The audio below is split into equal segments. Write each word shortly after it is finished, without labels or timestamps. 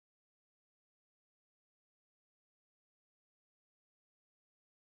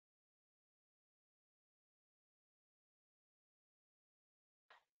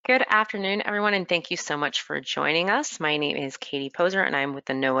Good afternoon, everyone, and thank you so much for joining us. My name is Katie Poser, and I'm with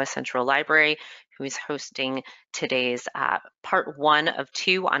the NOAA Central Library, who is hosting today's part 1 of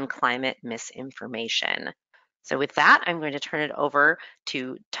 2 on climate misinformation. So with that, I'm going to turn it over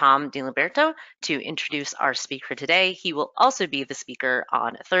to Tom DiLiberto to introduce our speaker today. He will also be the speaker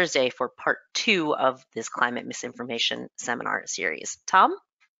on Thursday for part 2 of this climate misinformation seminar series. Tom?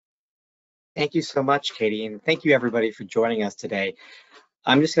 Thank you so much, Katie, and thank you everybody for joining us today.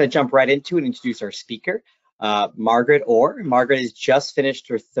 I'm just going to jump right into it and introduce our speaker, Margaret Orr. Margaret has just finished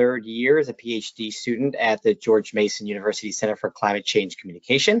her 3rd year as a PhD student at the George Mason University Center for Climate Change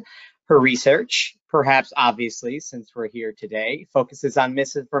Communication. Her research, perhaps obviously since we're here today, focuses on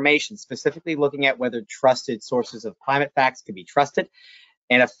misinformation, specifically looking at whether trusted sources of climate facts can be trusted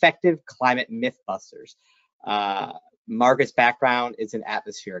and effective climate mythbusters. Margaret's background is in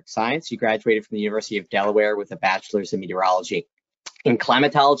atmospheric science. She graduated from the University of Delaware with a bachelor's in meteorology and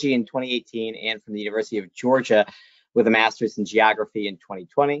climatology in 2018, and from the University of Georgia with a master's in geography in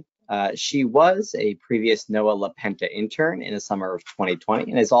 2020. She was a previous NOAA LaPenta intern in the summer of 2020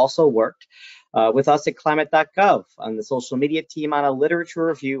 and has also worked with us at climate.gov on the social media team on a literature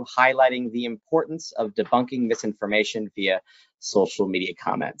review highlighting the importance of debunking misinformation via social media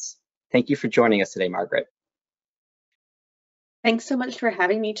comments. Thank you for joining us today, Margaret. Thanks so much for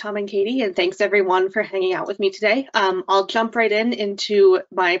having me, Tom and Katie, and thanks everyone for hanging out with me today. I'll jump right into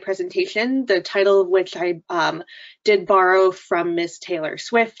my presentation, the title of which I did borrow from Miss Taylor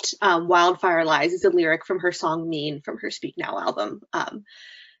Swift. Wildfire Lies is a lyric from her song Mean from her Speak Now album.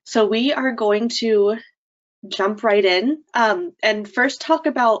 So we are going to jump right in and first talk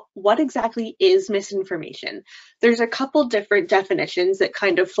about what exactly is misinformation. There's a couple different definitions that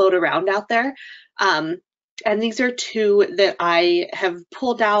kind of float around out there. And these are 2 that I have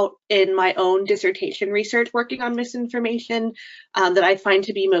pulled out in my own dissertation research working on misinformation that I find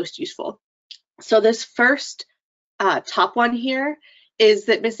to be most useful. So this first top one here is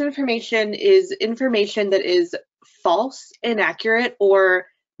that misinformation is information that is false, inaccurate, or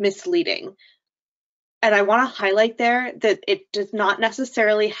misleading. And I want to highlight there that it does not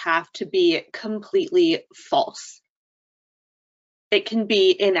necessarily have to be completely false. It can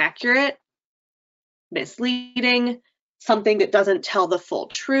be inaccurate, misleading, something that doesn't tell the full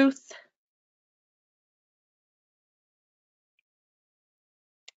truth.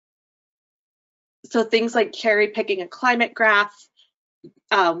 So things like cherry picking a climate graph,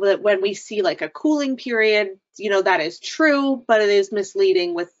 when we see like a cooling period, that is true, but it is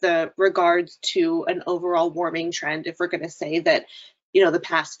misleading with the regards to an overall warming trend. If we're going to say that, the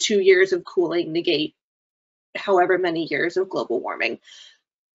past 2 years of cooling negate however many years of global warming.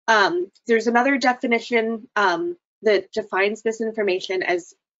 There's another definition that defines misinformation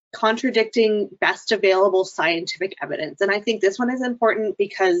as contradicting best available scientific evidence. And I think this one is important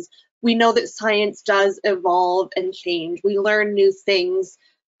because we know that science does evolve and change. We learn new things.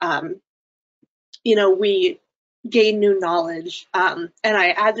 We gain new knowledge. And I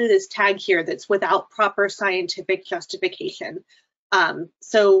added this tag here that's without proper scientific justification.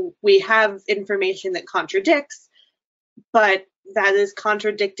 So we have information that contradicts, but that is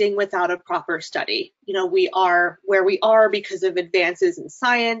contradicting without a proper study. We are where we are because of advances in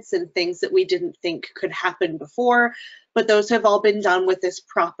science and things that we didn't think could happen before, but those have all been done with this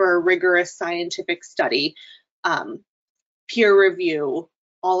proper, rigorous scientific study, peer review,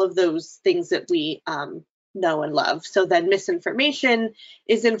 all of those things that we know and love. So then misinformation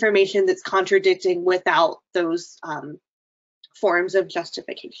is information that's contradicting without those forms of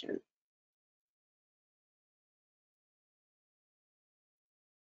justification.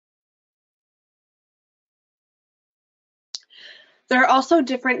 There are also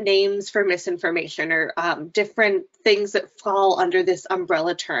different names for misinformation, or different things that fall under this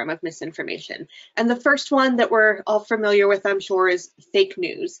umbrella term of misinformation. And the first one that we're all familiar with, I'm sure, is fake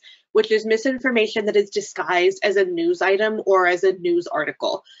news, which is misinformation that is disguised as a news item or as a news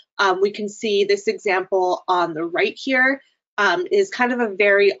article. We can see this example on the right here is kind of a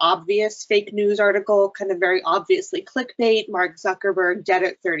very obvious fake news article, kind of very obviously clickbait, Mark Zuckerberg dead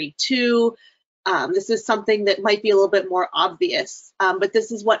at 32. This is something that might be a little bit more obvious, but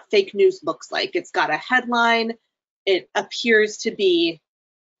this is what fake news looks like. It's got a headline. It appears to be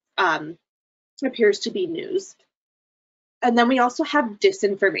news. And then we also have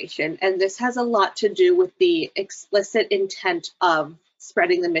disinformation, and this has a lot to do with the explicit intent of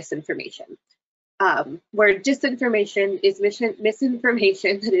spreading the misinformation. Where disinformation is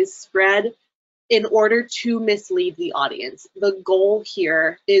misinformation that is spread in order to mislead the audience. The goal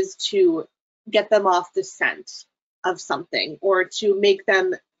here is to get them off the scent of something, or to make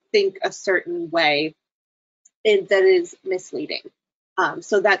them think a certain way that is misleading.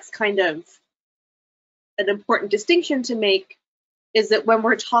 So that's kind of an important distinction to make, is that when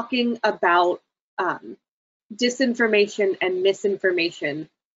we're talking about disinformation and misinformation,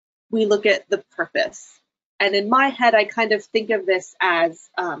 we look at the purpose. And in my head, I kind of think of this as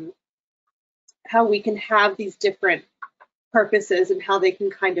how we can have these different purposes and how they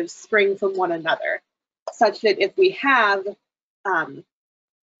can kind of spring from one another, such that if we have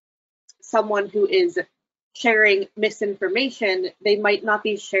someone who is sharing misinformation, they might not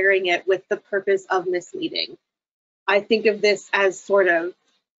be sharing it with the purpose of misleading. I think of this as sort of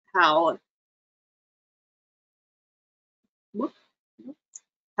how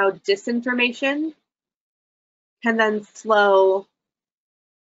disinformation can then flow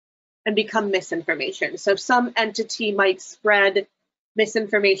and become misinformation. So some entity might spread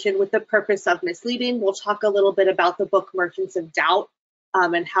misinformation with the purpose of misleading. We'll talk a little bit about the book Merchants of Doubt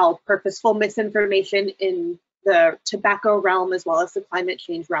and how purposeful misinformation in the tobacco realm as well as the climate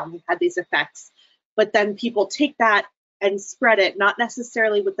change realm have had these effects. But then people take that and spread it, not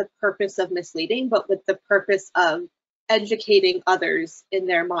necessarily with the purpose of misleading, but with the purpose of educating others in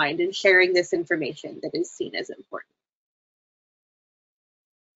their mind and sharing this information that is seen as important.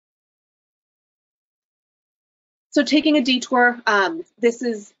 So taking a detour, this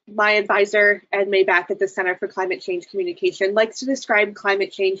is my advisor, Ed Maybach at the Center for Climate Change Communication, likes to describe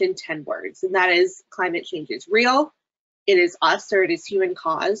climate change in 10 words, and that is climate change is real, it is us or it is human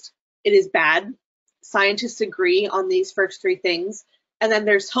caused, it is bad, scientists agree on these first three things, and then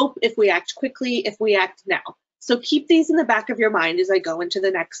there's hope if we act quickly, if we act now. So keep these in the back of your mind as I go into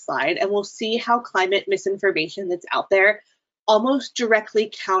the next slide, and we'll see how climate misinformation that's out there almost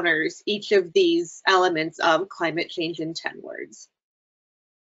directly counters each of these elements of climate change in 10 words.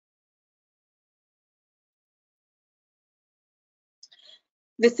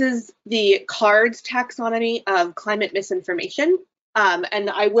 This is the CARDS taxonomy of climate misinformation, and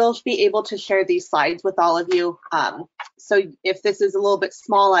I will be able to share these slides with all of you. So if this is a little bit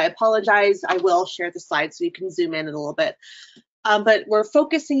small, I apologize. I will share the slides so you can zoom in a little bit. But we're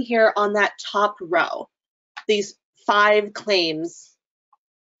focusing here on that top row, these 5 claims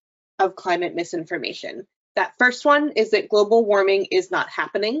of climate misinformation. That first one is that global warming is not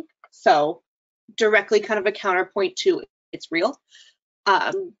happening. So directly kind of a counterpoint to it's real.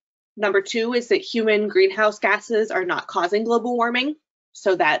 Number 2 is that human greenhouse gases are not causing global warming.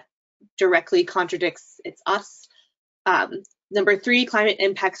 So that directly contradicts it's us. Number 3, climate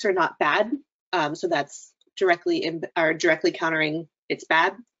impacts are not bad. So that's directly countering it's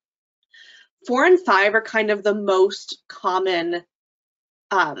bad. 4 and 5 are kind of the most common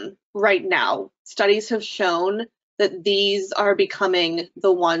right now. Studies have shown that these are becoming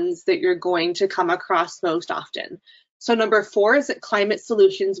the ones that you're going to come across most often. So number 4 is that climate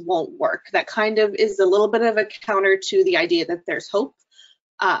solutions won't work. That kind of is a little bit of a counter to the idea that there's hope.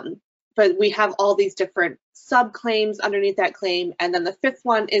 But we have all these different subclaims underneath that claim. And then the 5th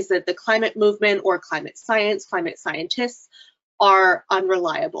one is that the climate movement or climate science, climate scientists are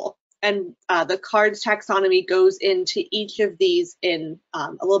unreliable. And the CARDS taxonomy goes into each of these in a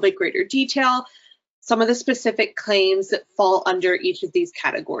little bit greater detail. Some of the specific claims that fall under each of these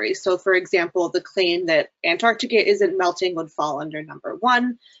categories. So for example, the claim that Antarctica isn't melting would fall under number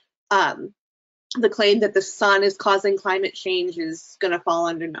 1. The claim that the sun is causing climate change is going to fall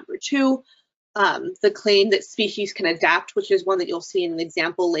under number 2. The claim that species can adapt, which is one that you'll see in an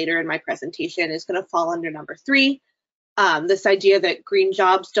example later in my presentation, is going to fall under number 3. This idea that green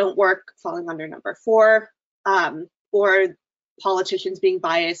jobs don't work, falling under number 4, or politicians being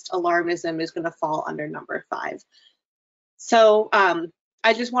biased, alarmism is going to fall under number 5. So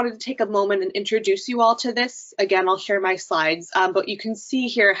I just wanted to take a moment and introduce you all to this. Again, I'll share my slides, but you can see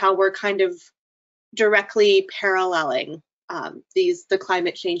here how we're kind of directly paralleling the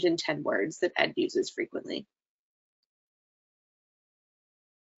climate change in 10 words that Ed uses frequently.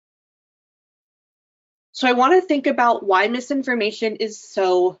 So I want to think about why misinformation is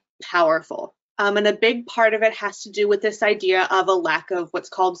so powerful. And a big part of it has to do with this idea of a lack of what's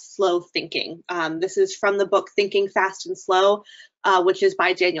called slow thinking. This is from the book Thinking Fast and Slow, which is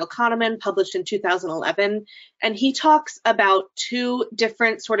by Daniel Kahneman, published in 2011. And he talks about 2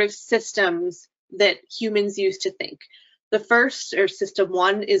 different sort of systems that humans use to think. The first, or system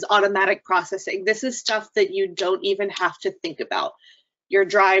 1, is automatic processing. This is stuff that you don't even have to think about. Your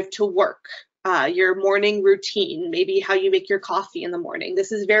drive to work, your morning routine, maybe how you make your coffee in the morning.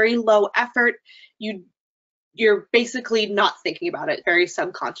 This is very low effort. You're basically not thinking about it, very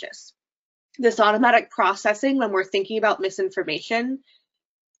subconscious. This automatic processing, when we're thinking about misinformation,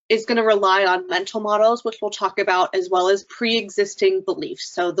 is going to rely on mental models, which we'll talk about, as well as pre-existing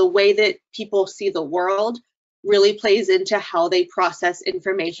beliefs. So the way that people see the world really plays into how they process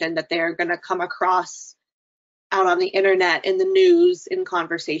information that they're going to come across out on the internet, in the news, in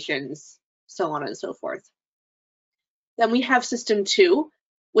conversations, so on and so forth. Then we have system 2,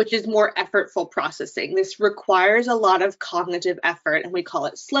 which is more effortful processing. This requires a lot of cognitive effort, and we call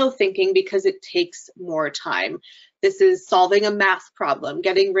it slow thinking because it takes more time. This is solving a math problem,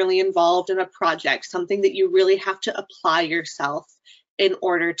 getting really involved in a project, something that you really have to apply yourself in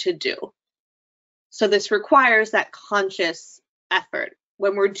order to do. So this requires that conscious effort.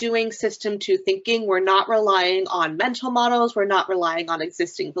 When we're doing system 2 thinking, we're not relying on mental models, we're not relying on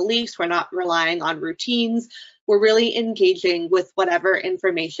existing beliefs, we're not relying on routines, we're really engaging with whatever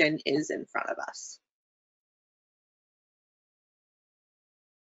information is in front of us.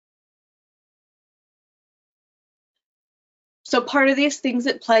 So part of these things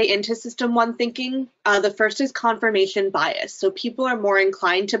that play into system 1 thinking, the first is confirmation bias. So people are more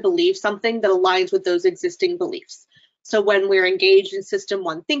inclined to believe something that aligns with those existing beliefs. So when we're engaged in system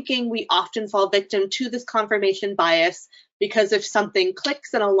 1 thinking, we often fall victim to this confirmation bias because if something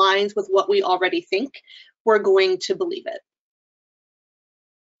clicks and aligns with what we already think, we're going to believe it.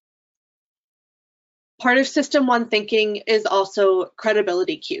 Part of system 1 thinking is also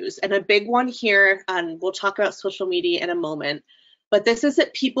credibility cues, and a big one here, and we'll talk about social media in a moment, but this is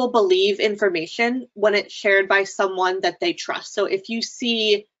that people believe information when it's shared by someone that they trust. So if you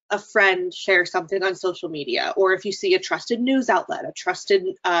see a friend share something on social media, or if you see a trusted news outlet, a trusted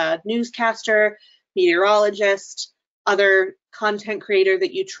newscaster, meteorologist, other content creator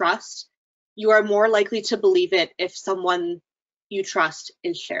that you trust, you are more likely to believe it if someone you trust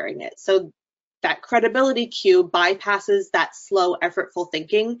is sharing it. So that credibility cue bypasses that slow, effortful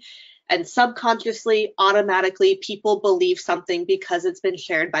thinking, and subconsciously, automatically, people believe something because it's been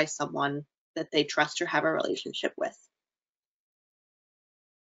shared by someone that they trust or have a relationship with.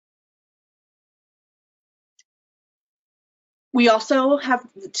 We also have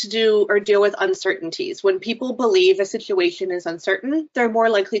to do or deal with uncertainties. When people believe a situation is uncertain, they're more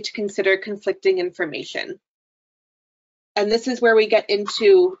likely to consider conflicting information. And this is where we get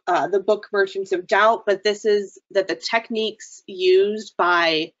into the book Merchants of Doubt, but this is that the techniques used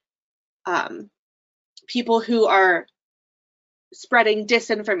by people who are spreading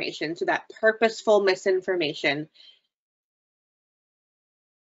disinformation, so that purposeful misinformation,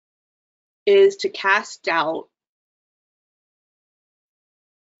 is to cast doubt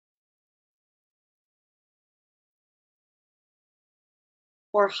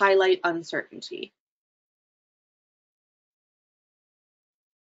or highlight uncertainty.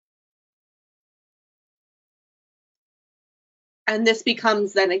 And this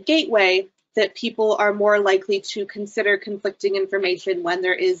becomes then a gateway that people are more likely to consider conflicting information when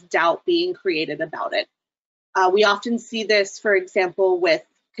there is doubt being created about it. We often see this, for example, with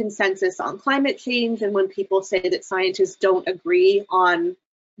consensus on climate change, and when people say that scientists don't agree on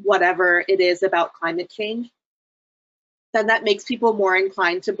whatever it is about climate change, then that makes people more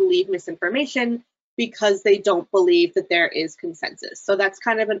inclined to believe misinformation because they don't believe that there is consensus. So that's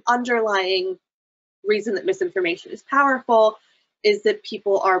kind of an underlying reason that misinformation is powerful, is that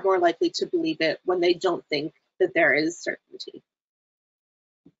people are more likely to believe it when they don't think that there is certainty.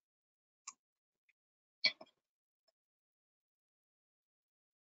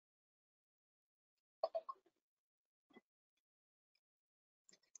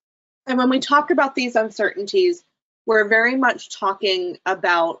 And when we talk about these uncertainties, we're very much talking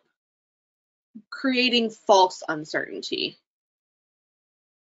about creating false uncertainty.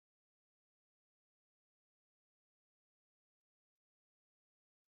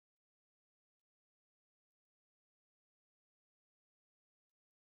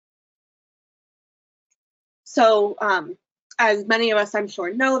 So as many of us, I'm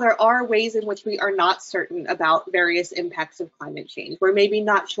sure, know, there are ways in which we are not certain about various impacts of climate change. We're maybe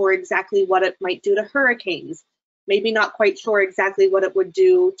not sure exactly what it might do to hurricanes, maybe not quite sure exactly what it would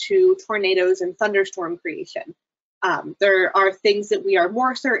do to tornadoes and thunderstorm creation. There are things that we are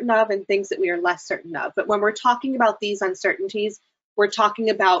more certain of and things that we are less certain of. But when we're talking about these uncertainties, we're talking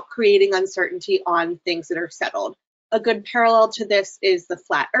about creating uncertainty on things that are settled. A good parallel to this is the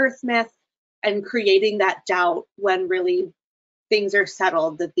flat earth myth, and creating that doubt when really things are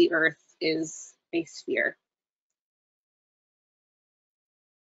settled that the earth is a sphere.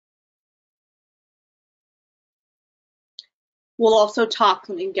 We'll also talk,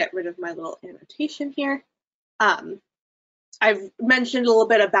 let me get rid of my little annotation here. I've mentioned a little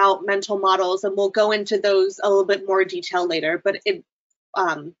bit about mental models, and we'll go into those a little bit more detail later, but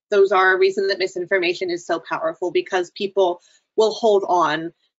those are a reason that misinformation is so powerful, because people will hold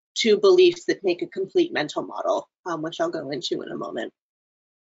on to beliefs that make a complete mental model, which I'll go into in a moment.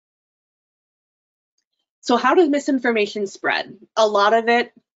 So how does misinformation spread? A lot of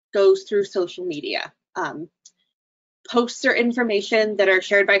it goes through social media. Posts or information that are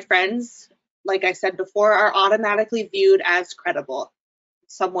shared by friends, like I said before, are automatically viewed as credible.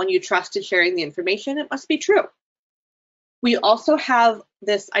 Someone you trust is sharing the information, it must be true. We also have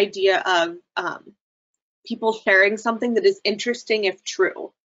this idea of people sharing something that is interesting if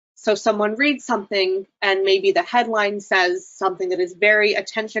true. So someone reads something and maybe the headline says something that is very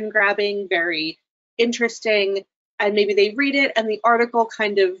attention grabbing, very interesting, and maybe they read it and the article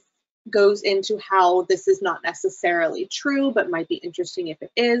kind of goes into how this is not necessarily true, but might be interesting if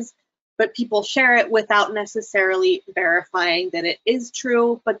it is. But people share it without necessarily verifying that it is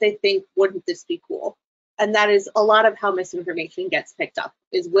true, but they think, wouldn't this be cool? And that is a lot of how misinformation gets picked up,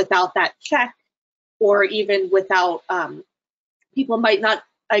 is without that check, or even without, people might not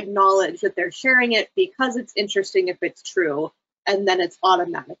acknowledge that they're sharing it because it's interesting if it's true, and then it's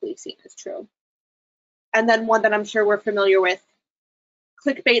automatically seen as true. And then one that I'm sure we're familiar with,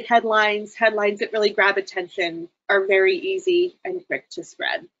 clickbait headlines, headlines that really grab attention, are very easy and quick to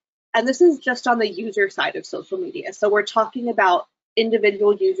spread. And this is just on the user side of social media. So we're talking about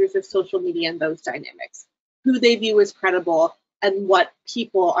individual users of social media and those dynamics, who they view as credible and what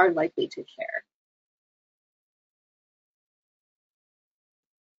people are likely to share.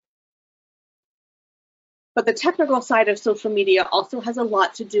 But the technical side of social media also has a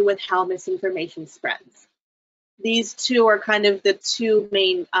lot to do with how misinformation spreads. These two are kind of the two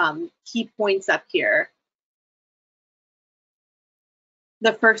main key points up here.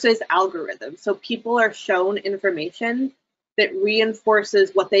 The first is algorithm. So people are shown information that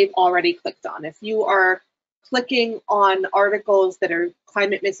reinforces what they've already clicked on. If you are clicking on articles that are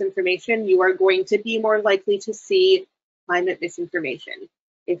climate misinformation, you are going to be more likely to see climate misinformation.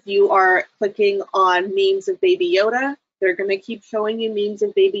 If you are clicking on memes of Baby Yoda, they're going to keep showing you memes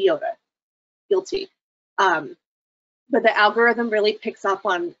of Baby Yoda. Guilty. But the algorithm really picks up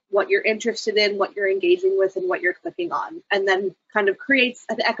on what you're interested in, what you're engaging with, and what you're clicking on, and then kind of creates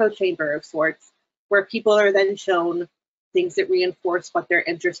an echo chamber of sorts where people are then shown things that reinforce what they're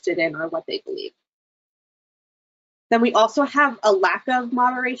interested in or what they believe. Then we also have a lack of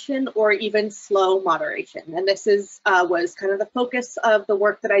moderation or even slow moderation. And this was kind of the focus of the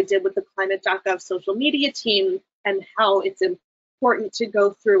work that I did with the Climate.gov social media team and how it's important to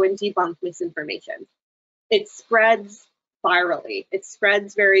go through and debunk misinformation. It spreads virally. It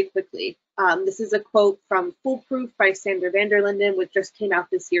spreads very quickly. This is a quote from Foolproof by Sander van der Linden, which just came out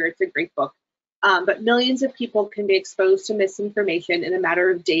this year. It's a great book. But millions of people can be exposed to misinformation in a matter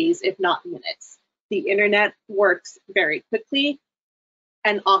of days, if not minutes. The internet works very quickly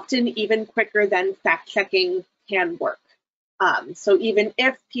and often even quicker than fact-checking can work. So even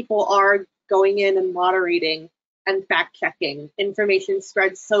if people are going in and moderating and fact-checking, information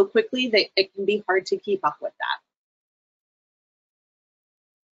spreads so quickly that it can be hard to keep up with that.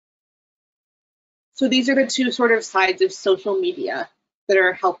 So these are the two sort of sides of social media that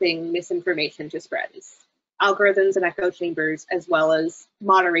are helping misinformation to spread. It's algorithms and echo chambers, as well as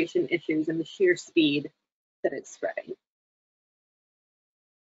moderation issues and the sheer speed that it's spreading.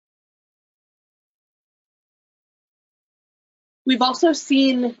 We've also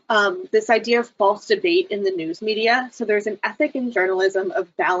seen this idea of false debate in the news media. So there's an ethic in journalism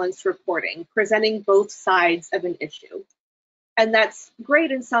of balanced reporting, presenting both sides of an issue. And that's great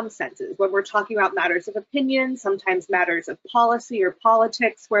in some senses when we're talking about matters of opinion, sometimes matters of policy or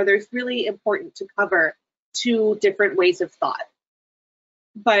politics, where there's really important to cover two different ways of thought.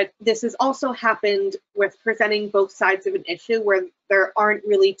 But this has also happened with presenting both sides of an issue where there aren't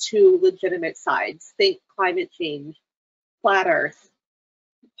really two legitimate sides. Think climate change, flat earth,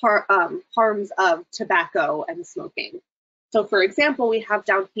 harms of tobacco and smoking. So for example, we have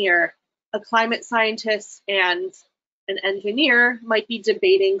down here a climate scientist and an engineer might be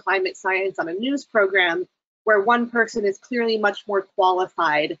debating climate science on a news program where one person is clearly much more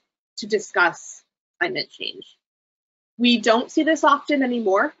qualified to discuss climate change. We don't see this often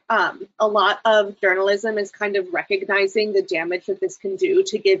anymore. A lot of journalism is kind of recognizing the damage that this can do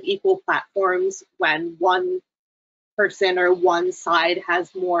to give equal platforms when one person or one side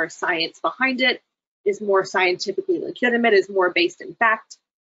has more science behind it, is more scientifically legitimate, is more based in fact.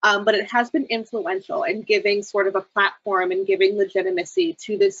 But it has been influential in giving sort of a platform and giving legitimacy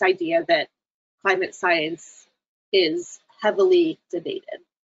to this idea that climate science is heavily debated.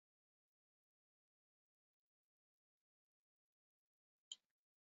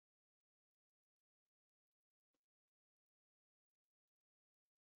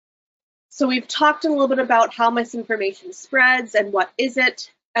 So we've talked a little bit about how misinformation spreads and what is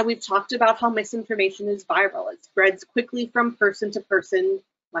it, and we've talked about how misinformation is viral. It spreads quickly from person to person,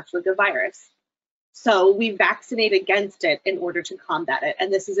 much like a virus. So we vaccinate against it in order to combat it.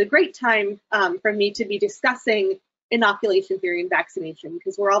 And this is a great time for me to be discussing inoculation theory and vaccination,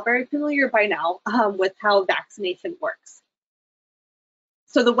 because we're all very familiar by now with how vaccination works.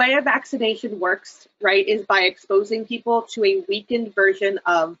 So the way a vaccination works, right, is by exposing people to a weakened version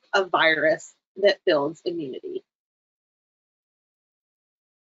of a virus that builds immunity.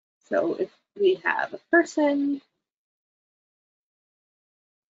 So if we have a person,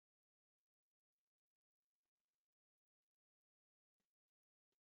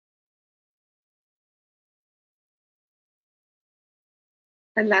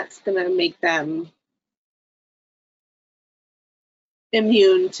 and that's going to make them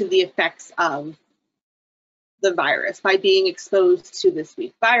immune to the effects of the virus. By being exposed to this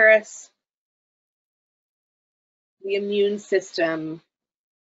weak virus, the immune system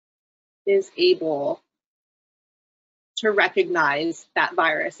is able to recognize that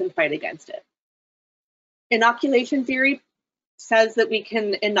virus and fight against it. Inoculation theory says that we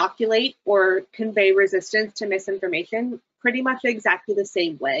can inoculate or convey resistance to misinformation pretty much exactly the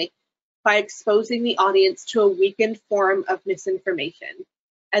same way, by exposing the audience to a weakened form of misinformation.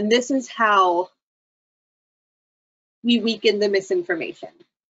 And this is how we weaken the misinformation.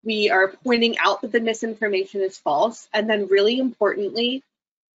 We are pointing out that the misinformation is false, and then really importantly,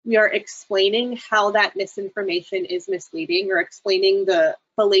 we are explaining how that misinformation is misleading, or explaining the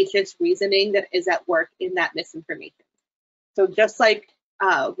fallacious reasoning that is at work in that misinformation. So just like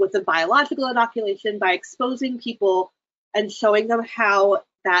with the biological inoculation, by exposing people and showing them how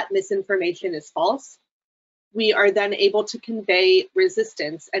that misinformation is false, we are then able to convey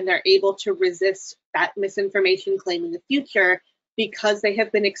resistance, and they're able to resist that misinformation claim in the future because they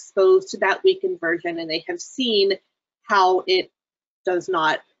have been exposed to that weakened version and they have seen how it does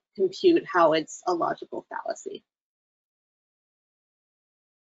not compute, how it's a logical fallacy.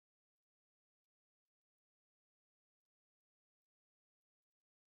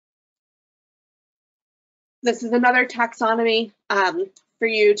 This is another taxonomy for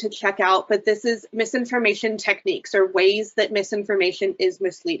you to check out, but this is misinformation techniques, or ways that misinformation is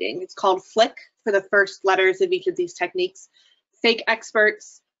misleading. It's called FLIC for the first letters of each of these techniques: fake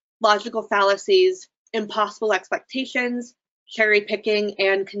experts, logical fallacies, impossible expectations, cherry picking,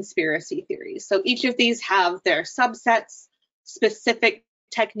 and conspiracy theories. So each of these have their subsets, specific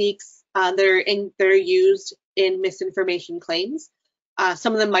techniques that are used in misinformation claims.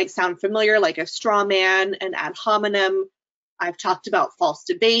 Some of them might sound familiar, like a straw man, an ad hominem. I've talked about false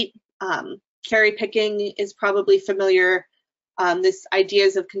debate. Cherry picking is probably familiar. This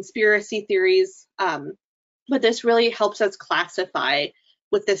ideas of conspiracy theories. But this really helps us classify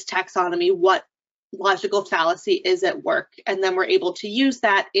with this taxonomy what logical fallacy is at work. And then we're able to use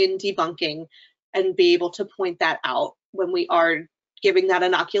that in debunking and be able to point that out when we are giving that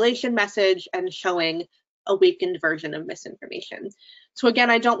inoculation message and showing a weakened version of misinformation. So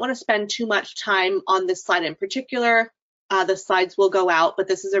again, I don't want to spend too much time on this slide in particular. The slides will go out, but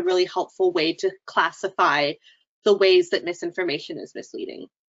this is a really helpful way to classify the ways that misinformation is misleading.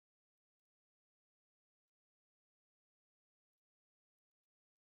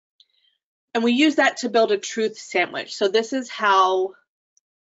 And we use that to build a truth sandwich. So this is how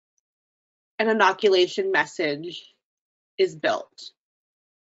an inoculation message is built.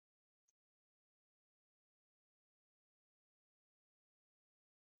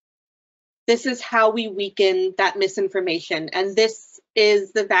 This is how we weaken that misinformation. And this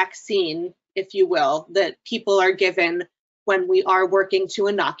is the vaccine, if you will, that people are given when we are working to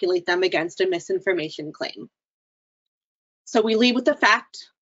inoculate them against a misinformation claim. So we lead with the fact,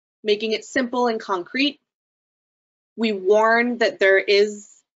 making it simple and concrete. We warn that there is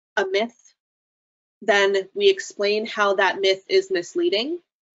a myth. Then we explain how that myth is misleading,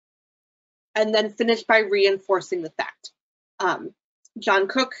 and then finish by reinforcing the fact. John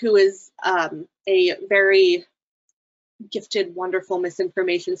Cook, who is a very gifted, wonderful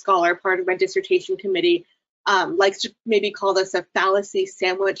misinformation scholar, part of my dissertation committee, likes to maybe call this a fallacy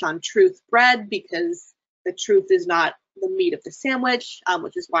sandwich on truth bread, because the truth is not the meat of the sandwich,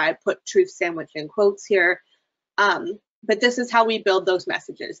 which is why I put truth sandwich in quotes here. But this is how we build those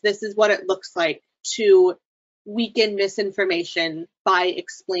messages. This is what it looks like to weaken misinformation by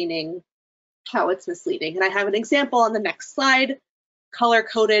explaining how it's misleading. And I have an example on the next slide, color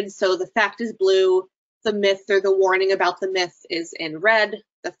coded. So the fact is blue, the myth or the warning about the myth is in red,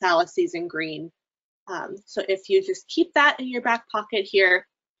 the fallacy is in green. So if you just keep that in your back pocket here,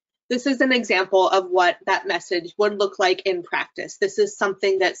 this is an example of what that message would look like in practice. This is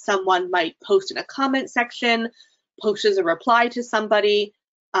something that someone might post in a comment section, post as a reply to somebody,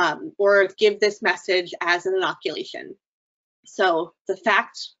 or give this message as an inoculation. So the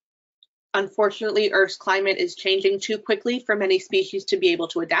fact Unfortunately, Earth's climate is changing too quickly for many species to be able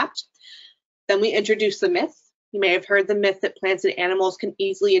to adapt. Then we introduce the myth. You may have heard the myth that plants and animals can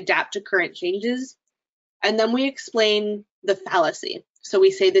easily adapt to current changes. And then we explain the fallacy. So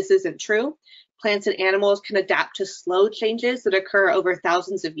we say this isn't true. Plants and animals can adapt to slow changes that occur over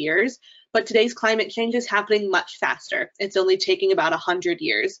thousands of years, but today's climate change is happening much faster. It's only taking about 100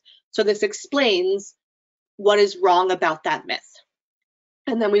 years. So this explains what is wrong about that myth.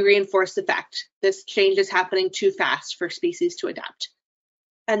 And then we reinforce the fact this change is happening too fast for species to adapt.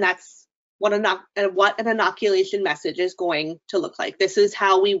 And that's what an inoculation message is going to look like. This is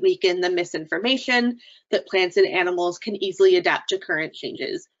how we weaken the misinformation that plants and animals can easily adapt to current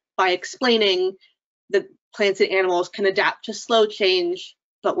changes, by explaining that plants and animals can adapt to slow change,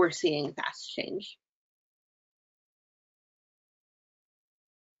 but we're seeing fast change.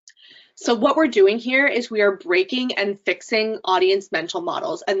 So what we're doing here is we are breaking and fixing audience mental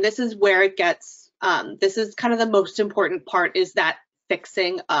models. And this is where it gets, this is kind of the most important part, is that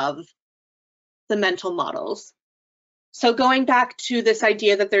fixing of the mental models. So going back to this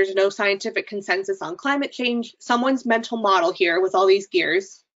idea that there's no scientific consensus on climate change, someone's mental model here with all these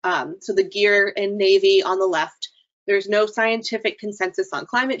gears, so the gear in navy on the left, there's no scientific consensus on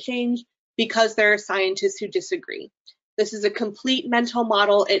climate change because there are scientists who disagree. This is a complete mental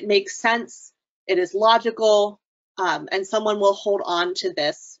model. It makes sense, it is logical, and someone will hold on to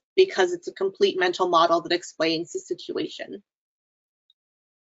this because it's a complete mental model that explains the situation.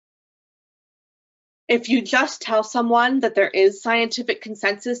 If you just tell someone that there is scientific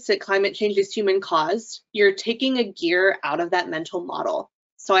consensus that climate change is human caused, you're taking a gear out of that mental model.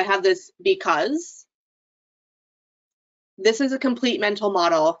 So I have this because. This is a complete mental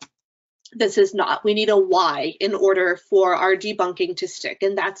model. This is not. We need a why in order for our debunking to stick.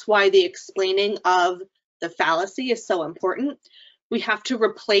 And that's why the explaining of the fallacy is so important. We have to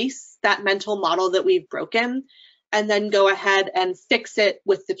replace that mental model that we've broken and then go ahead and fix it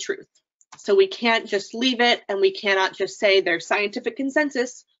with the truth. So we can't just leave it, and we cannot just say there's scientific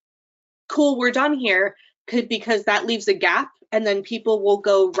consensus. Cool, we're done here, because that leaves a gap, and then people will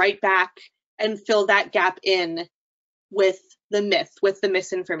go right back and fill that gap in with the myth, with the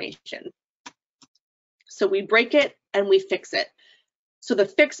misinformation. So we break it and we fix it. So the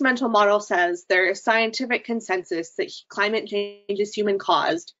fixed mental model says there is scientific consensus that climate change is human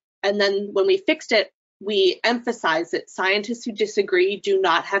caused, and then when we fixed it, we emphasize that scientists who disagree do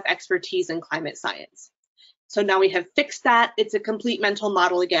not have expertise in climate science. So now we have fixed that. It's a complete mental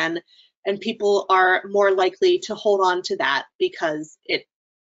model again, and people are more likely to hold on to that because it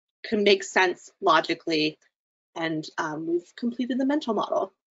can make sense logically, and we've completed the mental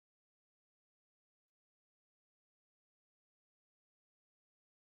model.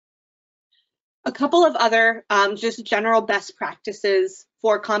 A couple of other just general best practices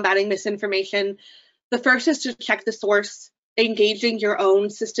for combating misinformation. The first is to check the source, engaging your own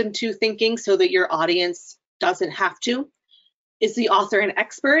system 2 thinking so that your audience doesn't have to. Is the author an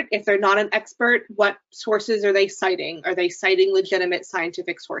expert? If they're not an expert, what sources are they citing? Are they citing legitimate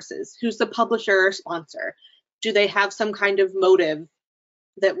scientific sources? Who's the publisher or sponsor? Do they have some kind of motive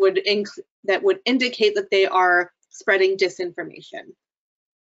that would indicate that they are spreading disinformation?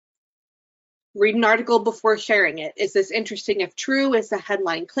 Read an article before sharing it. Is this interesting if true? Is the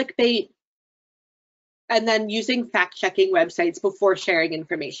headline clickbait? And then using fact-checking websites before sharing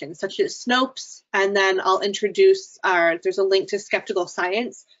information, such as Snopes. And then I'll introduce there's a link to Skeptical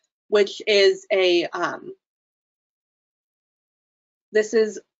Science, which is a, this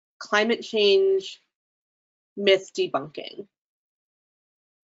is climate change myth debunking.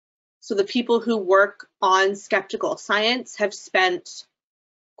 So the people who work on Skeptical Science have spent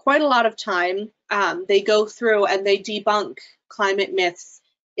quite a lot of time. They go through and they debunk climate myths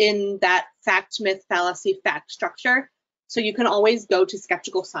in that fact, myth, fallacy, fact structure. So you can always go to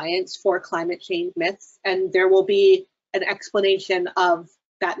Skeptical Science for climate change myths, and there will be an explanation of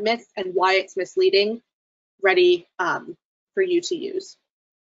that myth and why it's misleading ready for you to use.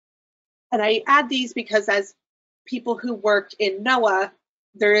 And I add these because as people who work in NOAA,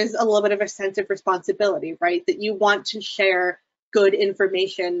 there is a little bit of a sense of responsibility, right? That you want to share good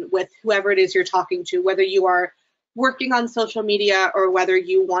information with whoever it is you're talking to, whether you are working on social media or whether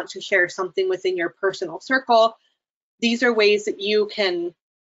you want to share something within your personal circle. These are ways that you can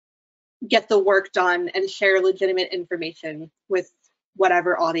get the work done and share legitimate information with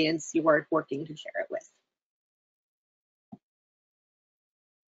whatever audience you are working to share it with.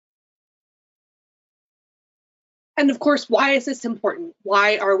 And of course, why is this important?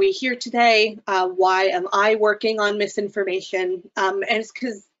 Why are we here today? Why am I working on misinformation? And it's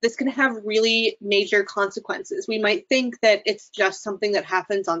because this can have really major consequences. We might think that it's just something that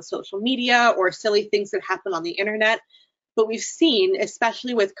happens on social media or silly things that happen on the internet, but we've seen,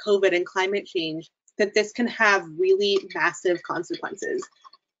 especially with COVID and climate change, that this can have really massive consequences.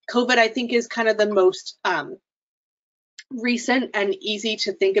 COVID, I think, is kind of the most recent and easy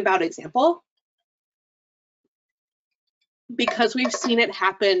to think about example, because we've seen it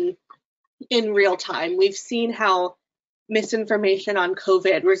happen in real time. We've seen how misinformation on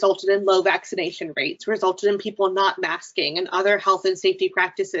COVID resulted in low vaccination rates, resulted in people not masking and other health and safety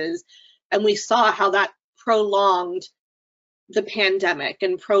practices. And we saw how that prolonged the pandemic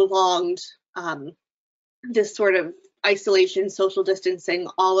and prolonged this sort of isolation, social distancing,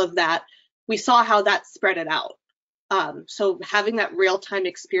 all of that. We saw how that spread it out. So having that real-time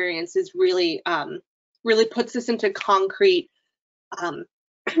experience is really, really puts this into concrete,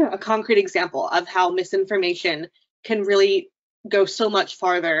 a concrete example of how misinformation can really go so much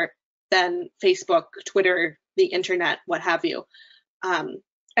farther than Facebook, Twitter, the internet, what have you.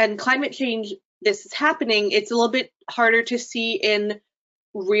 And climate change, this is happening. It's a little bit harder to see in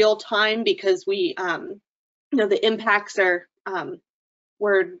real time because we, you know, the impacts are,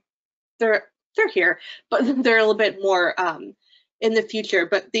 they're here, but they're a little bit more in the future.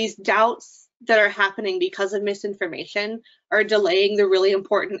 But these doubts that are happening because of misinformation are delaying the really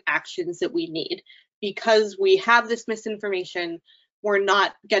important actions that we need. Because we have this misinformation, we're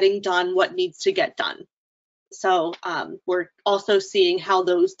not getting done what needs to get done. So we're also seeing how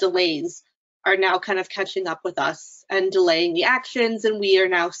those delays are now kind of catching up with us and delaying the actions, and we are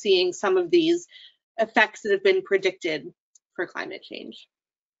now seeing some of these effects that have been predicted for climate change.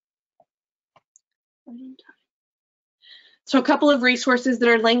 So a couple of resources that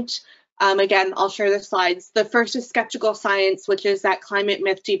are linked. Again, I'll share the slides. The first is Skeptical Science, which is that climate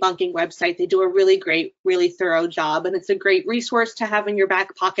myth debunking website. They do a really great, really thorough job, and it's a great resource to have in your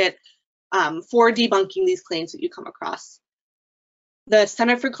back pocket for debunking these claims that you come across. The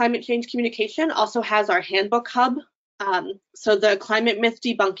Center for Climate Change Communication also has our handbook hub. So the Climate Myth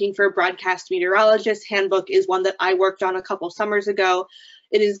Debunking for Broadcast Meteorologists handbook is one that I worked on a couple summers ago.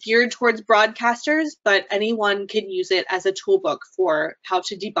 It is geared towards broadcasters, but anyone can use it as a toolbook for how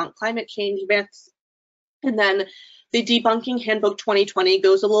to debunk climate change myths. And then the Debunking Handbook 2020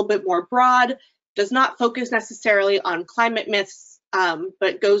 goes a little bit more broad, does not focus necessarily on climate myths,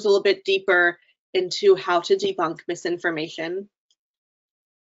 but goes a little bit deeper into how to debunk misinformation.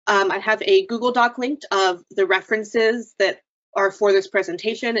 I have a Google Doc linked of the references that are for this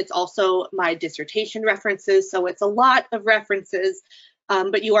presentation. It's also my dissertation references, so it's a lot of references.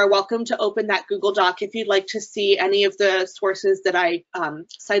 But you are welcome to open that Google Doc if you'd like to see any of the sources that I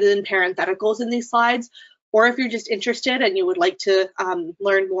cited in parentheticals in these slides, or if you're just interested and you would like to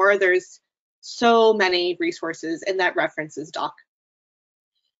learn more, there's so many resources in that references doc.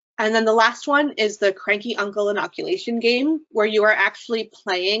 And then the last one is the Cranky Uncle Inoculation game, where you are actually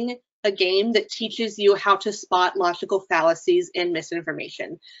playing a game that teaches you how to spot logical fallacies in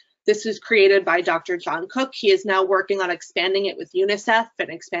misinformation. This was created by Dr. John Cook. He is now working on expanding it with UNICEF and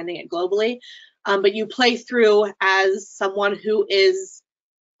expanding it globally. But you play through as someone who is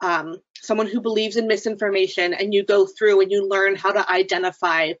someone who believes in misinformation, and you go through and you learn how to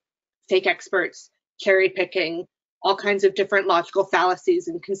identify fake experts, cherry picking, all kinds of different logical fallacies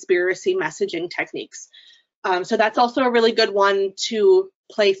and conspiracy messaging techniques. So that's also a really good one to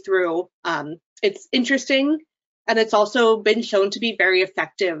play through. It's interesting, and it's also been shown to be very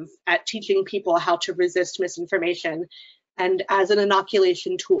effective at teaching people how to resist misinformation. And as an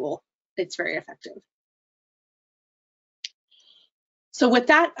inoculation tool, it's very effective. So with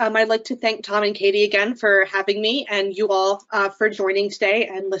that, I'd like to thank Tom and Katie again for having me, and you all for joining today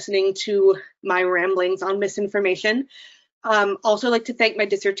and listening to my ramblings on misinformation. Also like to thank my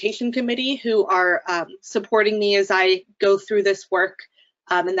dissertation committee who are supporting me as I go through this work.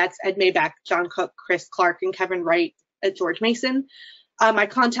 And that's Ed Mayback, John Cook, Chris Clark, and Kevin Wright at George Mason. My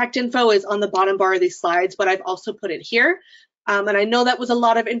contact info is on the bottom bar of these slides, but I've also put it here. And I know that was a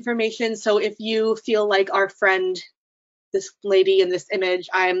lot of information, so if you feel like our friend, this lady in this image,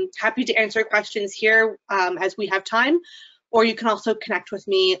 I'm happy to answer questions here as we have time, or you can also connect with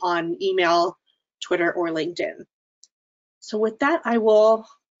me on email, Twitter, or LinkedIn. So with that, I will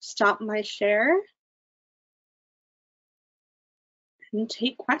stop my share and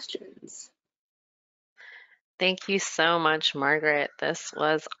take questions. Thank you so much, Margaret. This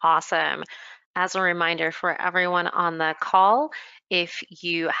was awesome. As a reminder for everyone on the call, if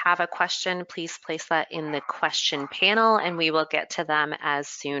you have a question, please place that in the question panel and we will get to them as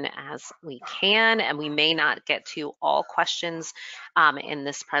soon as we can. And we may not get to all questions in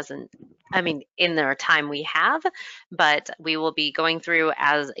the time we have, but we will be going through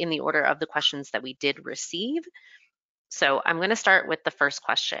as in the order of the questions that we did receive. So I'm going to start with the first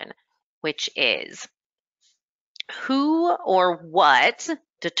question, which is, who or what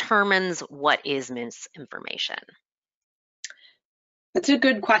determines what is misinformation? That's a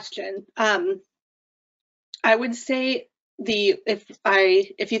good question. I would say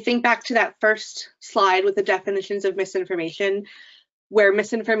if you think back to that first slide with the definitions of misinformation, where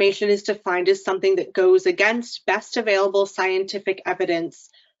misinformation is defined as something that goes against best available scientific evidence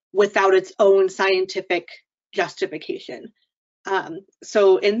without its own scientific justification.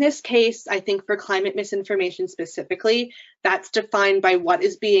 So in this case, I think for climate misinformation specifically, that's defined by what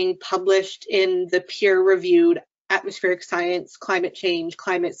is being published in the peer-reviewed atmospheric science, climate change,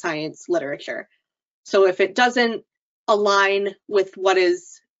 climate science literature. So if it doesn't align with what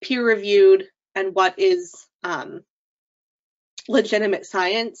is peer-reviewed and what is legitimate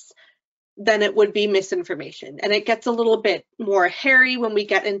science, then it would be misinformation. And it gets a little bit more hairy when we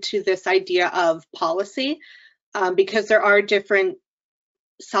get into this idea of policy, because there are different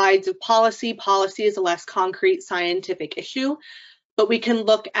sides of policy. Policy is a less concrete scientific issue, but we can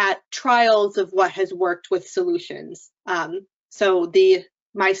look at trials of what has worked with solutions. So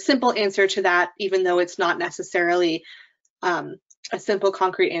my simple answer to that, even though it's not necessarily a simple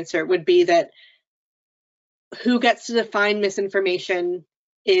concrete answer, would be that who gets to define misinformation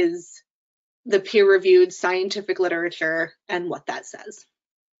is the peer-reviewed scientific literature and what that says.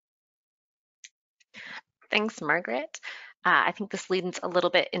 Thanks, Margaret. I think this leads a little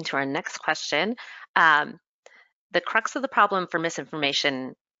bit into our next question. The crux of the problem for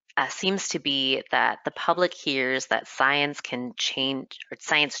misinformation seems to be that the public hears that science can change, or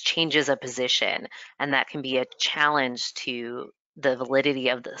science changes a position, and that can be a challenge to the validity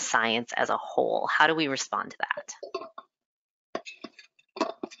of the science as a whole. How do we respond to that?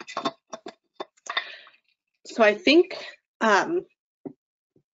 So I think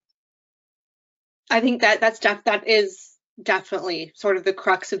that is definitely sort of the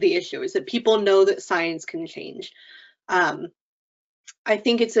crux of the issue, is that people know that science can change. I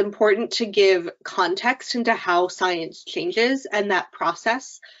think it's important to give context into how science changes and that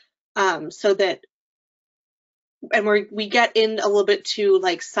process, so that, and we get in a little bit to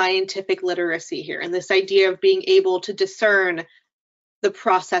like scientific literacy here, and this idea of being able to discern the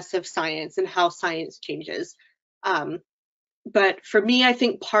process of science and how science changes. But for me, I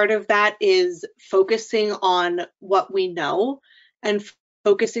think part of that is focusing on what we know and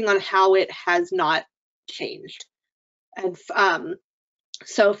focusing on how it has not changed. And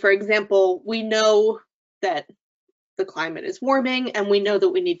so, for example, we know that the climate is warming and we know that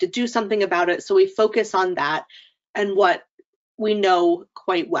we need to do something about it. So we focus on that and what we know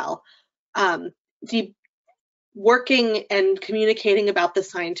quite well. Working and communicating about the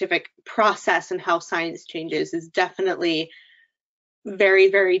scientific process and how science changes is definitely very,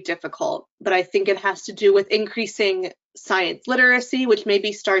 very difficult, but I think it has to do with increasing science literacy, which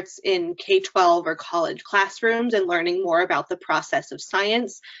maybe starts in K-12 or college classrooms, and learning more about the process of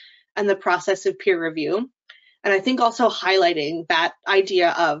science and the process of peer review. And I think also highlighting that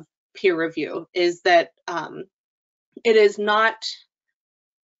idea of peer review is that it is not,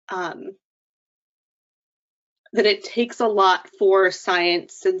 that it takes a lot for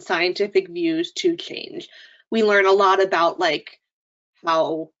science and scientific views to change. We learn a lot about like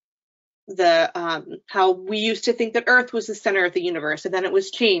how we used to think that Earth was the center of the universe, and then it was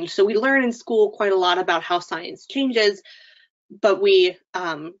changed. So we learn in school quite a lot about how science changes, but we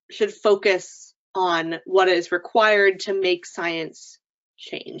should focus on what is required to make science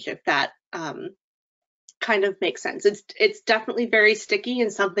change, if that kind of makes sense. It's definitely very sticky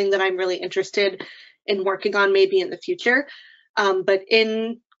and something that I'm really interested in working on maybe in the future. But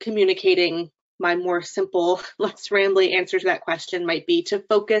in communicating, my more simple, less rambly answer to that question might be to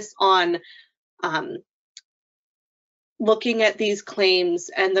focus on looking at these claims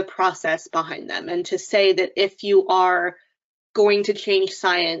and the process behind them, and to say that if you are going to change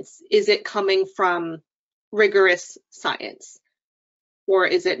science, is it coming from rigorous science, or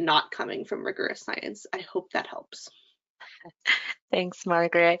is it not coming from rigorous science? I hope that helps. Thanks,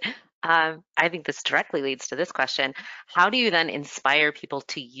 Margaret. I think this directly leads to this question. How do you then inspire people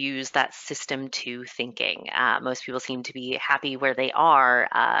to use that system two thinking? Most people seem to be happy where they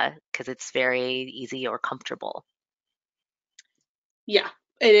are because it's very easy or comfortable. Yeah,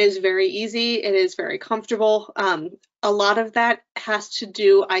 it is very easy. It is very comfortable. A lot of that has to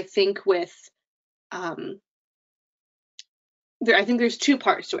do, I think, with I think there's two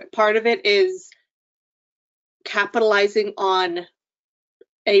parts to it. Part of it is capitalizing on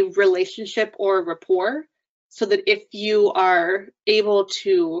a relationship or rapport, so that if you are able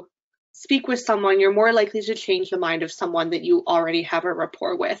to speak with someone, you're more likely to change the mind of someone that you already have a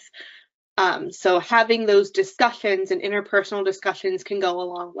rapport with. So having those discussions and interpersonal discussions can go a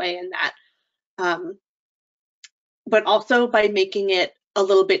long way in that. But also by making it a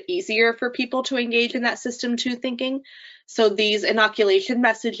little bit easier for people to engage in that system two thinking. So these inoculation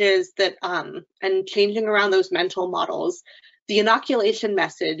messages that, and changing around those mental models, the inoculation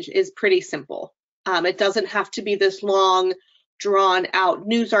message is pretty simple. It doesn't have to be this long, drawn out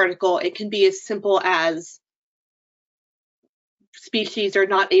news article. It can be as simple as species are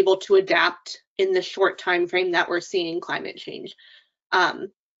not able to adapt in the short time frame that we're seeing climate change.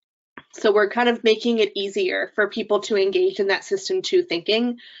 So we're kind of making it easier for people to engage in that system two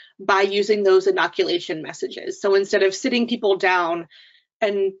thinking by using those inoculation messages. So instead of sitting people down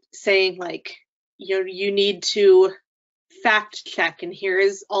and saying like, you need to fact check, and here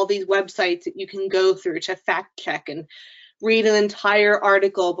is all these websites that you can go through to fact check and read an entire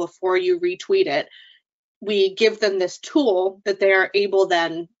article before you retweet it, we give them this tool that they are able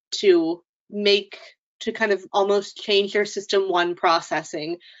then to kind of almost change their system one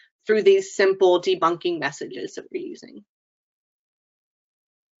processing through these simple debunking messages that we're using.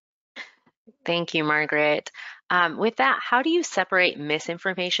 Thank you, Margaret. With that, how do you separate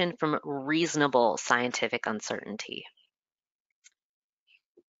misinformation from reasonable scientific uncertainty?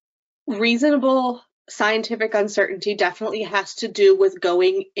 Reasonable scientific uncertainty definitely has to do with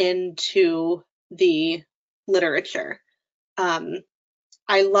going into the literature.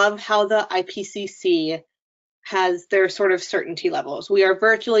 I love how the IPCC has their sort of certainty levels. We are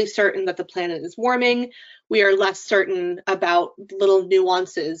virtually certain that the planet is warming. We are less certain about little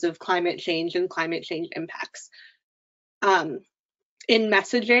nuances of climate change and climate change impacts. In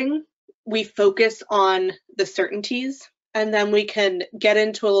messaging, we focus on the certainties, and then we can get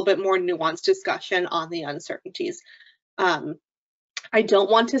into a little bit more nuanced discussion on the uncertainties. I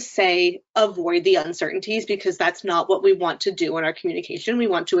don't want to say avoid the uncertainties, because that's not what we want to do in our communication. We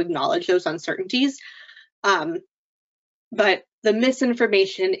want to acknowledge those uncertainties. But the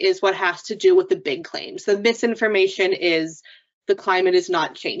misinformation is what has to do with the big claims. The misinformation is the climate is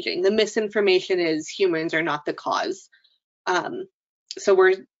not changing. The misinformation is humans are not the cause. So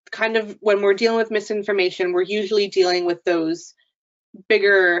we're kind of, when we're dealing with misinformation, we're usually dealing with those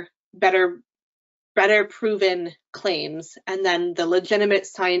bigger, better proven claims. And then the legitimate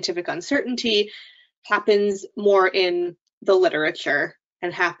scientific uncertainty happens more in the literature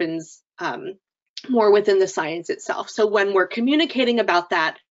and happens more within the science itself. So when we're communicating about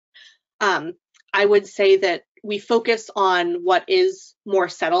that, I would say that we focus on what is more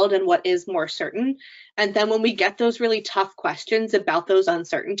settled and what is more certain. And then when we get those really tough questions about those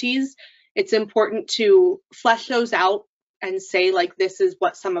uncertainties, it's important to flesh those out and say, like, this is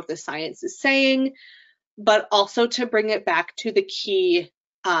what some of the science is saying, but also to bring it back to the key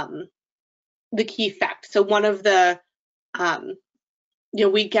fact. So one of the,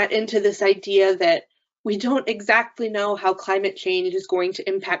 we get into this idea that we don't exactly know how climate change is going to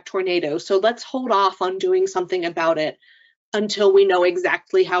impact tornadoes, so let's hold off on doing something about it until we know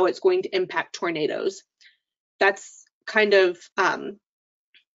exactly how it's going to impact tornadoes. That's kind of a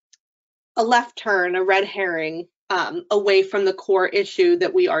left turn, a red herring, away from the core issue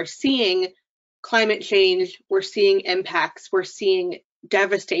that we are seeing climate change, we're seeing impacts, we're seeing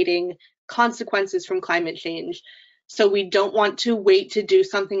devastating consequences from climate change. So we don't want to wait to do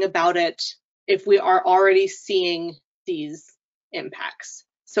something about it if we are already seeing these impacts.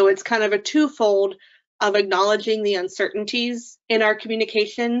 So it's kind of a twofold of acknowledging the uncertainties in our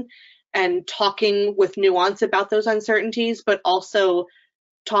communication and talking with nuance about those uncertainties, but also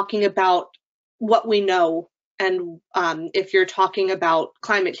talking about what we know. And if you're talking about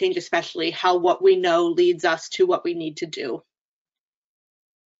climate change, especially, how what we know leads us to what we need to do.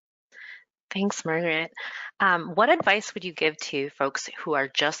 Thanks, Margaret. What advice would you give to folks who are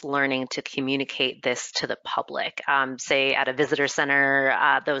just learning to communicate this to the public, say at a visitor center,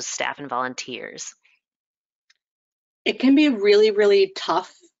 those staff and volunteers? It can be really, really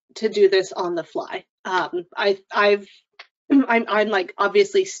tough to do this on the fly. I'm like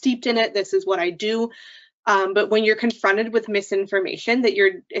obviously steeped in it. This is what I do. But when you're confronted with misinformation that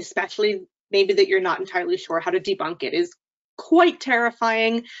you're, especially maybe that you're not entirely sure how to debunk it, is quite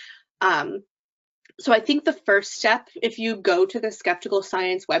terrifying. So I think the first step, if you go to the Skeptical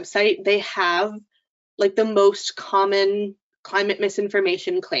Science website, they have like the most common climate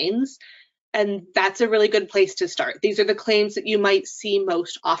misinformation claims, and that's a really good place to start. These are the claims that you might see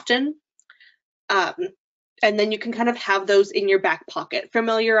most often. And then you can kind of have those in your back pocket,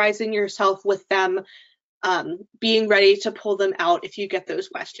 familiarizing yourself with them, being ready to pull them out if you get those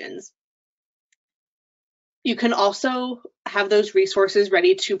questions. You can also have those resources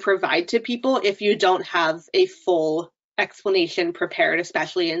ready to provide to people if you don't have a full explanation prepared,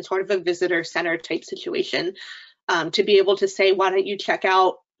 especially in sort of a visitor center type situation, to be able to say, why don't you check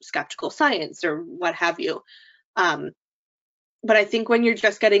out Skeptical Science or what have you. But I think when you're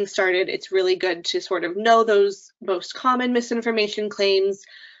just getting started, it's really good to sort of know those most common misinformation claims,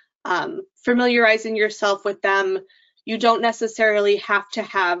 familiarizing yourself with them. You don't necessarily have to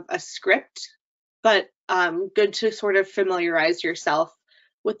have a script, but good to sort of familiarize yourself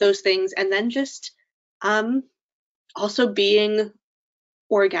with those things. And then just also being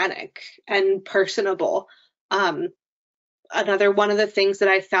organic and personable. Another one of the things that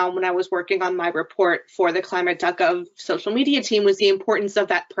I found when I was working on my report for the Climate.gov social media team was the importance of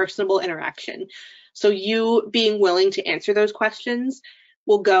that personable interaction. So you being willing to answer those questions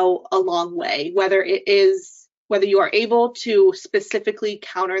will go a long way, whether you are able to specifically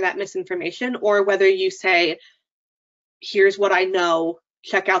counter that misinformation, or whether you say, here's what I know,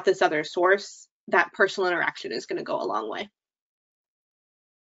 check out this other source. That personal interaction is going to go a long way.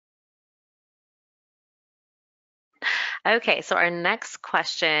 Okay, so our next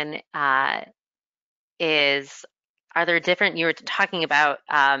question is, are there different, you were talking about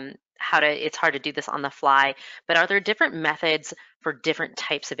it's hard to do this on the fly, but are there different methods for different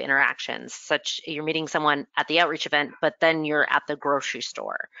types of interactions, such you're meeting someone at the outreach event, but then you're at the grocery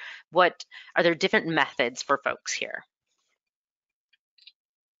store? Are there different methods for folks here?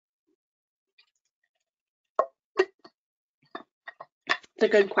 It's a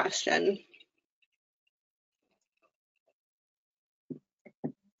good question.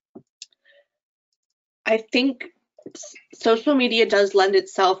 I think social media does lend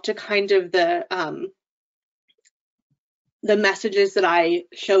itself to kind of the messages that I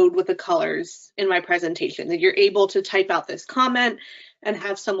showed with the colors in my presentation, that you're able to type out this comment and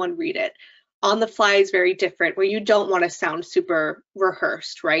have someone read it. On the fly is very different, where you don't want to sound super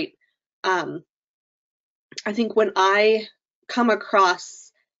rehearsed, right? I think when I come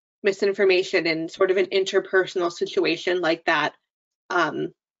across misinformation in sort of an interpersonal situation like that,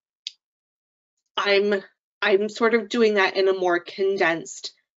 I'm sort of doing that in a more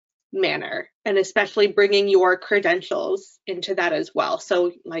condensed manner, and especially bringing your credentials into that as well.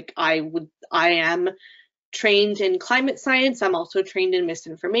 So like I am trained in climate science. I'm also trained in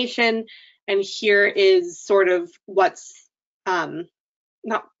misinformation. And here is sort of what's, not,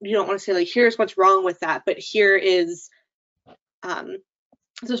 you don't want to say like, here's what's wrong with that, but here is,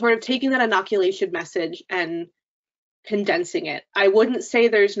 so sort of taking that inoculation message and condensing it. I wouldn't say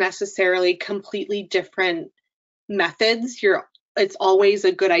there's necessarily completely different methods. It's always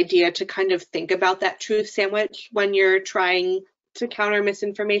a good idea to kind of think about that truth sandwich when you're trying to counter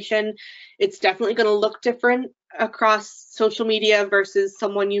misinformation. It's definitely going to look different across social media versus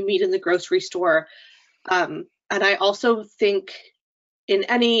someone you meet in the grocery store. And I also think in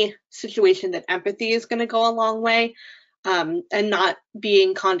any situation that empathy is going to go a long way, and not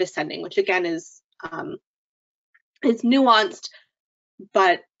being condescending, which again is nuanced,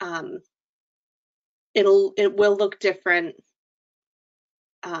 but it will look different.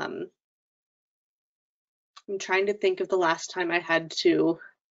 I'm trying to think of the last time I had to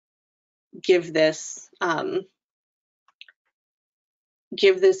give this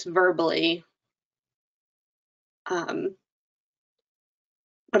verbally, but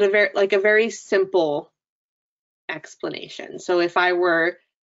a very simple explanation. So if I were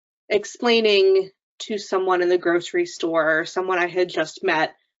explaining to someone in the grocery store, or someone I had just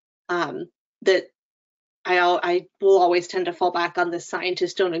met, that I will always tend to fall back on the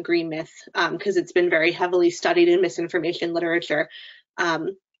scientists don't agree myth, because it's been very heavily studied in misinformation literature.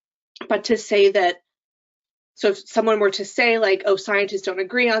 But to say that, so if someone were to say like, oh, scientists don't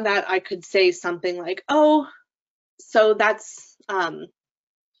agree on that, I could say something like, oh, so that's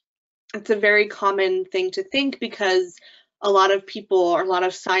a very common thing to think, because a lot of people, or a lot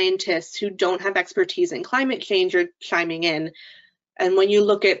of scientists who don't have expertise in climate change are chiming in. And when you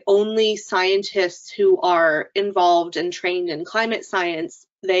look at only scientists who are involved and trained in climate science,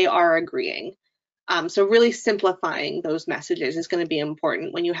 they are agreeing. So really simplifying those messages is going to be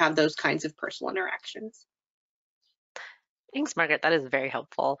important when you have those kinds of personal interactions. Thanks, Margaret. That is very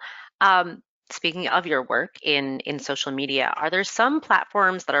helpful. Speaking of your work in social media, are there some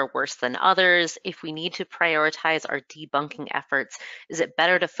platforms that are worse than others? If we need to prioritize our debunking efforts, is it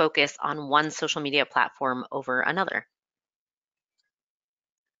better to focus on one social media platform over another?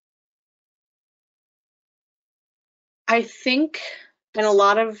 I think in a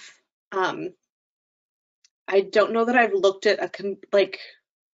lot of I don't know that I've looked at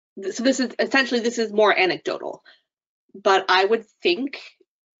so this is more anecdotal, but I would think,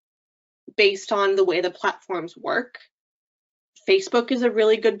 based on the way the platforms work, Facebook is a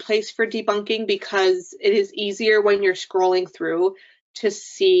really good place for debunking because it is easier when you're scrolling through to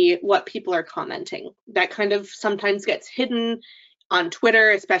see what people are commenting. That kind of sometimes gets hidden on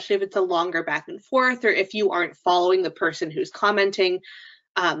Twitter, especially if it's a longer back and forth, or if you aren't following the person who's commenting.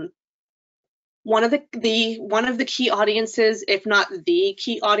 One of the key audiences, if not the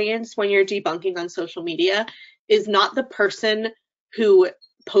key audience when you're debunking on social media, is not the person who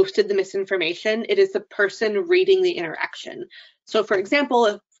posted the misinformation, it is the person reading the interaction. So for example,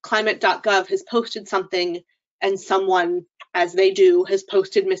 if climate.gov has posted something and someone, as they do, has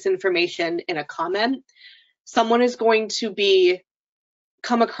posted misinformation in a comment, someone is going to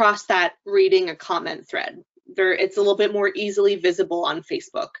come across that reading a comment thread. It's a little bit more easily visible on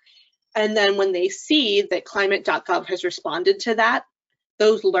Facebook. And then when they see that climate.gov has responded to that,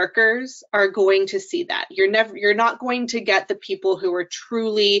 those lurkers are going to see that. You're not going to get the people who are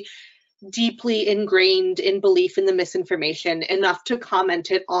truly deeply ingrained in belief in the misinformation enough to comment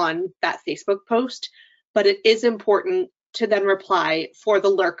it on that Facebook post, but it is important to then reply for the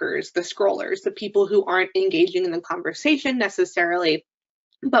lurkers, the scrollers, the people who aren't engaging in the conversation necessarily,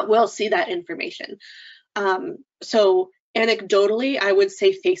 but will see that information. So anecdotally, I would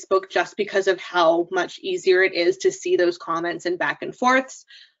say Facebook, just because of how much easier it is to see those comments and back and forths.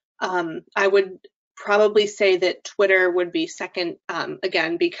 I would probably say that Twitter would be second,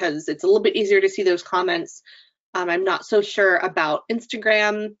 again, because it's a little bit easier to see those comments. I'm not so sure about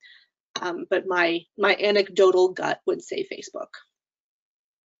Instagram, but my anecdotal gut would say Facebook.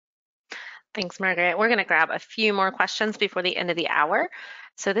 Thanks, Margaret. We're going to grab a few more questions before the end of the hour.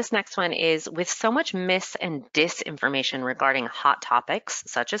 So this next one is, with so much mis and disinformation regarding hot topics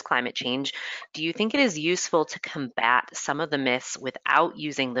such as climate change, do you think it is useful to combat some of the myths without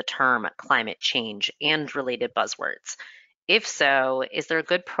using the term climate change and related buzzwords? If so, is there a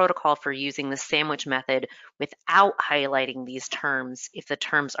good protocol for using the sandwich method without highlighting these terms if the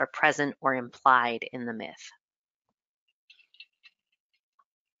terms are present or implied in the myth?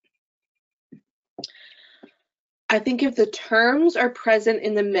 I think if the terms are present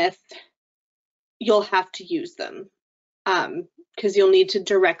in the myth, you'll have to use them because you'll need to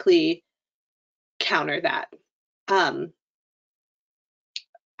directly counter that. I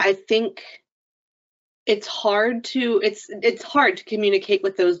think it's hard to communicate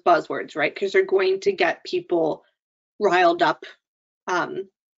with those buzzwords, right? Because they're going to get people riled up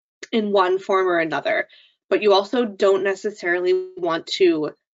in one form or another. But you also don't necessarily want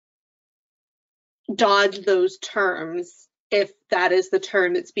to dodge those terms if that is the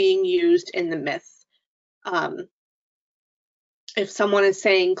term that's being used in the myth. If someone is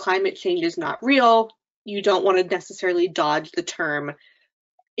saying climate change is not real, you don't want to necessarily dodge the term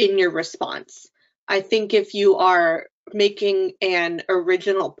in your response. I think if you are making an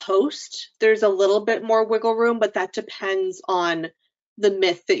original post, there's a little bit more wiggle room, but that depends on the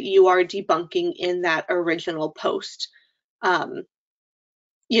myth that you are debunking in that original post.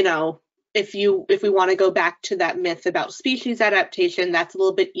 You know, if we want to go back to that myth about species adaptation, that's a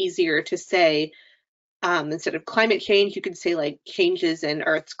little bit easier to say. Instead of climate change, you could say like changes in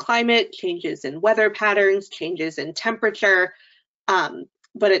Earth's climate, changes in weather patterns, changes in temperature.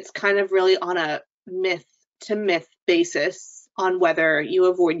 But it's kind of really on a myth to myth basis on whether you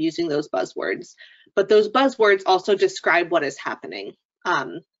avoid using those buzzwords. But those buzzwords also describe what is happening.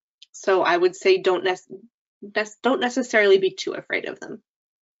 So I would say don't necessarily be too afraid of them.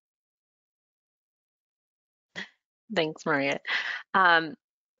 Thanks, Margaret.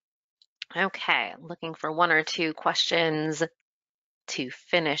 Okay, looking for one or two questions to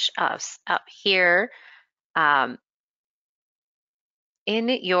finish us up here. In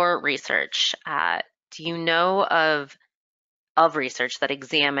your research, do you know of research that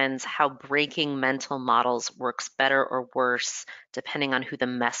examines how breaking mental models works better or worse depending on who the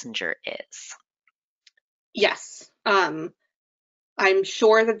messenger is? Yes. I'm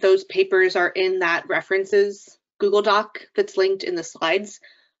sure that those papers are in that references Google Doc that's linked in the slides.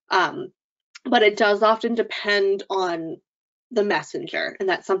 But it does often depend on the messenger, and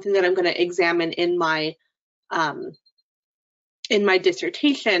that's something that I'm going to examine in my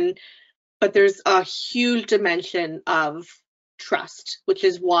dissertation. But there's a huge dimension of trust, which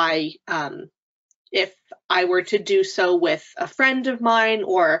is why if I were to do so with a friend of mine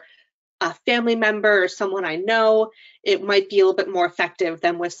or a family member or someone I know, it might be a little bit more effective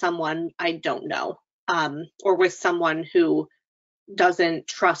than with someone I don't know, or with someone who doesn't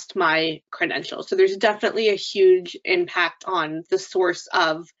trust my credentials. So there's definitely a huge impact on the source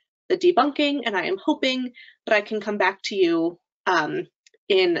of the debunking, and I am hoping that I can come back to you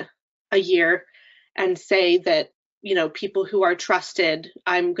in a year and say that, you know, people who are trusted,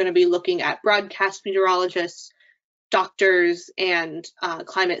 I'm going to be looking at broadcast meteorologists, doctors, and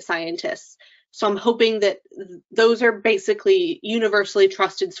climate scientists. So I'm hoping that those are basically universally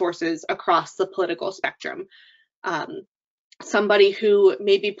trusted sources across the political spectrum. Somebody who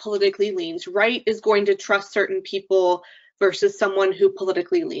maybe politically leans right is going to trust certain people versus someone who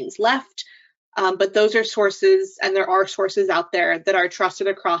politically leans left. But those are sources, and there are sources out there that are trusted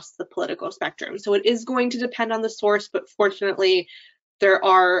across the political spectrum. So it is going to depend on the source, but fortunately, there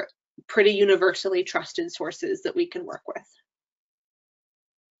are pretty universally trusted sources that we can work with.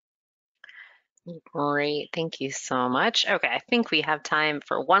 Great, thank you so much. Okay, I think we have time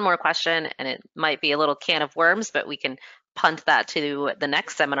for one more question, and it might be a little can of worms, but we can punt that to the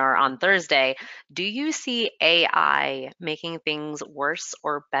next seminar on Thursday. Do you see AI making things worse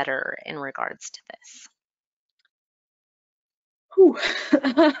or better in regards to this?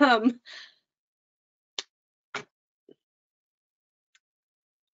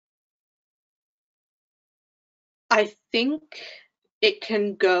 I think it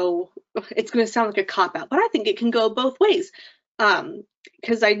can go, it's going to sound like a cop-out, but I think it can go both ways.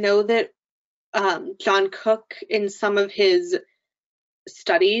 Because I know that John Cook, in some of his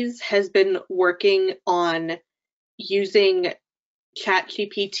studies, has been working on using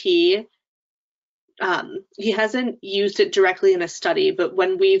ChatGPT. He hasn't used it directly in a study, but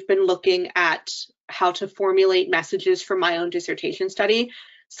when we've been looking at how to formulate messages for my own dissertation study,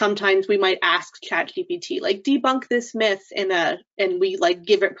 sometimes we might ask ChatGPT, like, debunk this myth and we like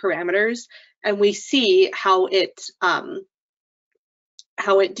give it parameters, and we see how it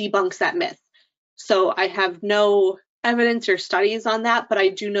debunks that myth. So I have no evidence or studies on that, but I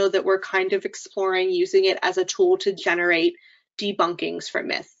do know that we're kind of exploring using it as a tool to generate debunkings for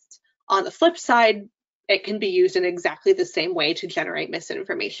myths. On the flip side, it can be used in exactly the same way to generate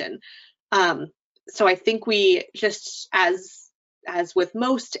misinformation. So I think we just, as with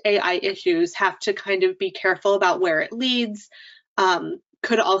most AI issues, have to kind of be careful about where it leads.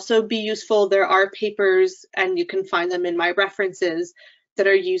 Could also be useful. There are papers, and you can find them in my references, that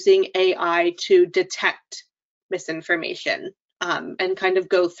are using AI to detect misinformation and kind of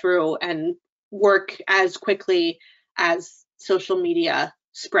go through and work as quickly as social media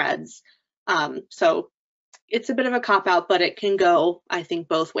spreads. So it's a bit of a cop-out, but it can go, I think,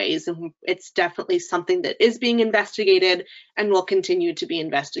 both ways. And it's definitely something that is being investigated and will continue to be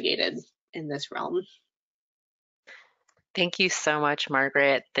investigated in this realm. Thank you so much,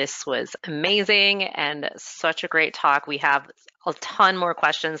 Margaret. This was amazing and such a great talk. We have a ton more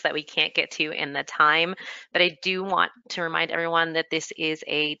questions that we can't get to in the time, but I do want to remind everyone that this is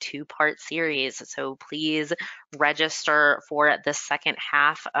a two-part series. So please register for the second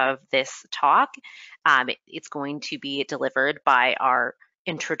half of this talk. It's going to be delivered by our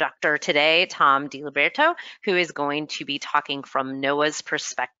introductor today, Tom DiLiberto, who is going to be talking from NOAA's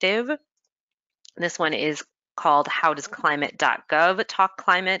perspective. This one is called How Does Climate.gov Talk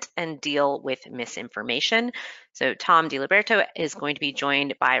Climate and Deal with Misinformation? So Tom DiLiberto is going to be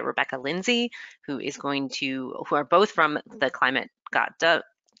joined by Rebecca Lindsay, who are both from the Climate.gov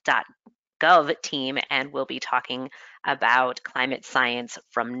team, and will be talking about climate science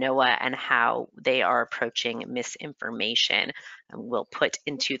from NOAA and how they are approaching misinformation. And we'll put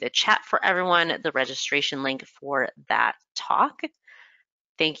into the chat for everyone the registration link for that talk.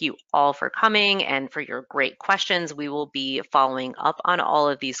 Thank you all for coming and for your great questions. We will be following up on all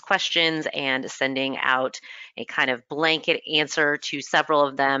of these questions and sending out a kind of blanket answer to several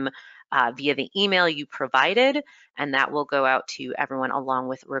of them via the email you provided, and that will go out to everyone along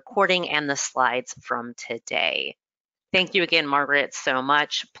with recording and the slides from today. Thank you again, Margaret, so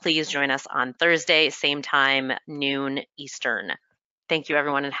much. Please join us on Thursday, same time, noon Eastern. Thank you,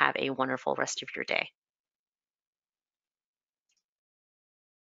 everyone, and have a wonderful rest of your day.